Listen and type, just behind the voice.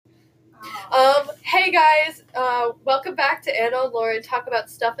Hey guys, welcome back to Anna and Lauren talk about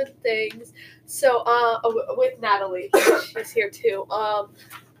stuff and things. So, with Natalie, she's here too.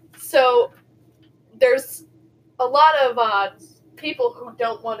 So there's a lot of people who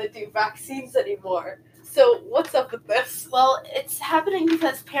don't want to do vaccines anymore. So what's up with this? Well, it's happening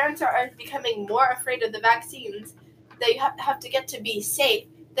because parents are becoming more afraid of the vaccines that you have to get to be safe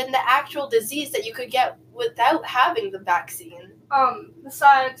than the actual disease that you could get without having the vaccine.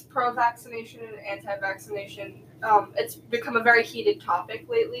 Besides pro-vaccination and anti-vaccination, it's become a very heated topic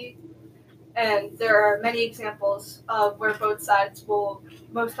lately, and there are many examples of where both sides will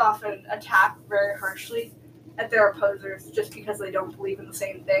most often attack very harshly at their opposers just because they don't believe in the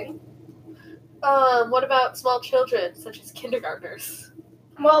same thing. What about small children, such as kindergartners?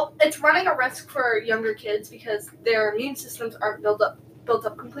 Well, it's running a risk for younger kids because their immune systems aren't built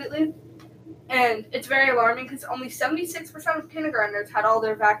up completely. And it's very alarming because only 76% of kindergartners had all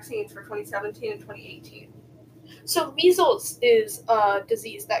their vaccines for 2017 and 2018. So measles is a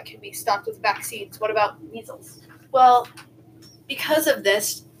disease that can be stopped with vaccines. What about measles? Well, because of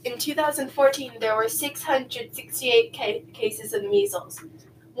this, in 2014 there were 668 cases of measles.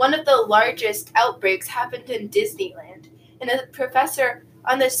 One of the largest outbreaks happened in Disneyland, and a professor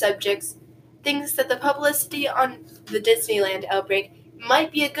on the subject thinks that the publicity on the Disneyland outbreak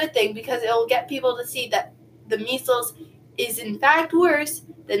might be a good thing because it will get people to see that the measles is in fact worse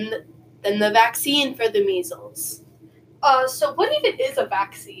than the vaccine for the measles. So what even is a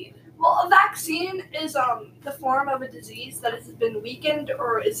vaccine? Well, a vaccine is the form of a disease that has been weakened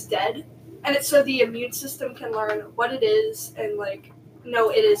or is dead, and it's so the immune system can learn what it is and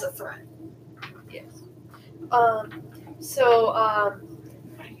know it is a threat. Yes.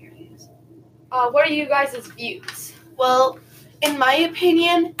 What are you guys' views? Well, in my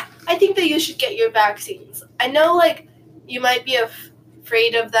opinion, I think that you should get your vaccines. I know, you might be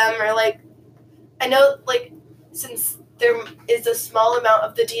afraid of them, or, I know, since there is a small amount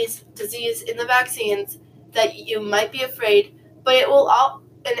of the disease in the vaccines, that you might be afraid, but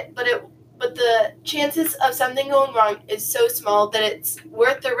but the chances of something going wrong is so small that it's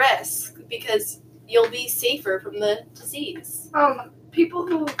worth the risk because you'll be safer from the disease. People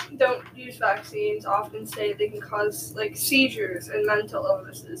who don't use vaccines often say they can cause seizures and mental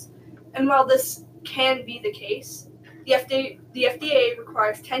illnesses. And while this can be the case, the FDA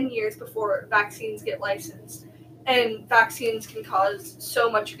requires 10 years before vaccines get licensed. And vaccines can cause so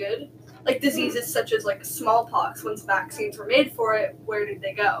much good. Like diseases such as smallpox, once vaccines were made for it, where did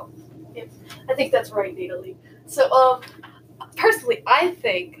they go? Yeah, I think that's right, Natalie. So, personally, I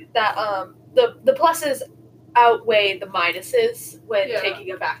think that the pluses outweigh the minuses when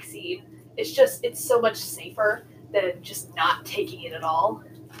taking a vaccine. It's so much safer than just not taking it at all.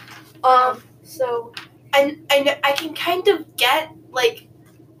 So I can kind of get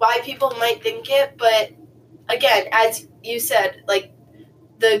why people might think it, but again, as you said,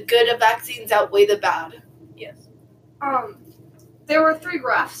 the good of vaccines outweigh the bad. Yes. There were 3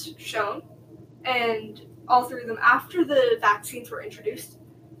 graphs shown, and all 3 of them, after the vaccines were introduced,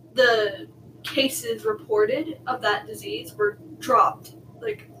 the cases reported of that disease were dropped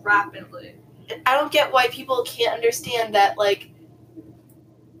rapidly. And I don't get why people can't understand that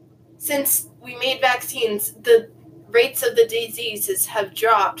since we made vaccines, the rates of the diseases have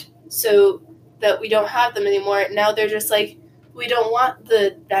dropped so that we don't have them anymore. Now they're just we don't want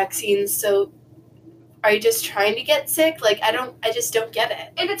the vaccines, so are you just trying to get sick? I just don't get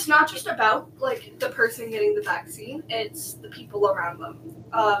it. And it's not just about the person getting the vaccine, it's the people around them.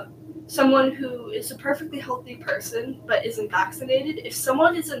 Someone who is a perfectly healthy person but isn't vaccinated, if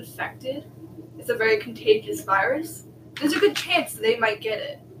someone is infected with a very contagious virus, there's a good chance they might get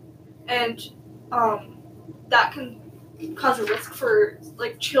it. And that can cause a risk for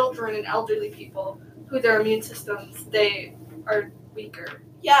children and elderly people who their immune systems, they are weaker.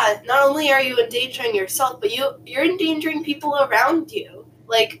 Yeah, not only are you endangering yourself, but you're endangering people around you.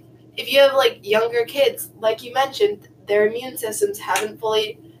 If you have younger kids, like you mentioned, their immune systems haven't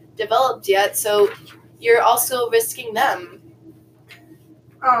fully developed yet, so you're also risking them.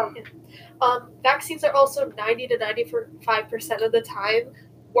 Vaccines are also 90 to 95% of the time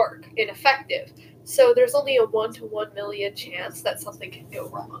work and effective. So there's only a 1 to 1 million chance that something can go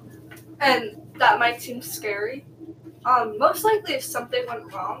wrong. And that might seem scary. Most likely if something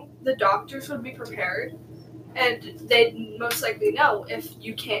went wrong, the doctors would be prepared, and they'd most likely know if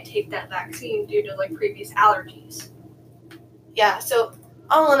you can't take that vaccine due to previous allergies. Yeah, so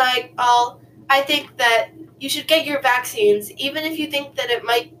all in all, I think that you should get your vaccines, even if you think that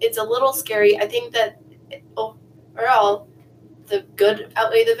it's a little scary. I think that overall, the good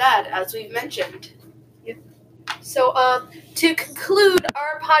outweigh the bad, as we've mentioned. Yeah. So to conclude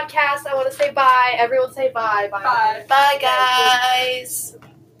our podcast, I want to say bye. Everyone say bye. Bye. Bye, guys.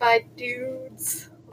 Bye, dudes.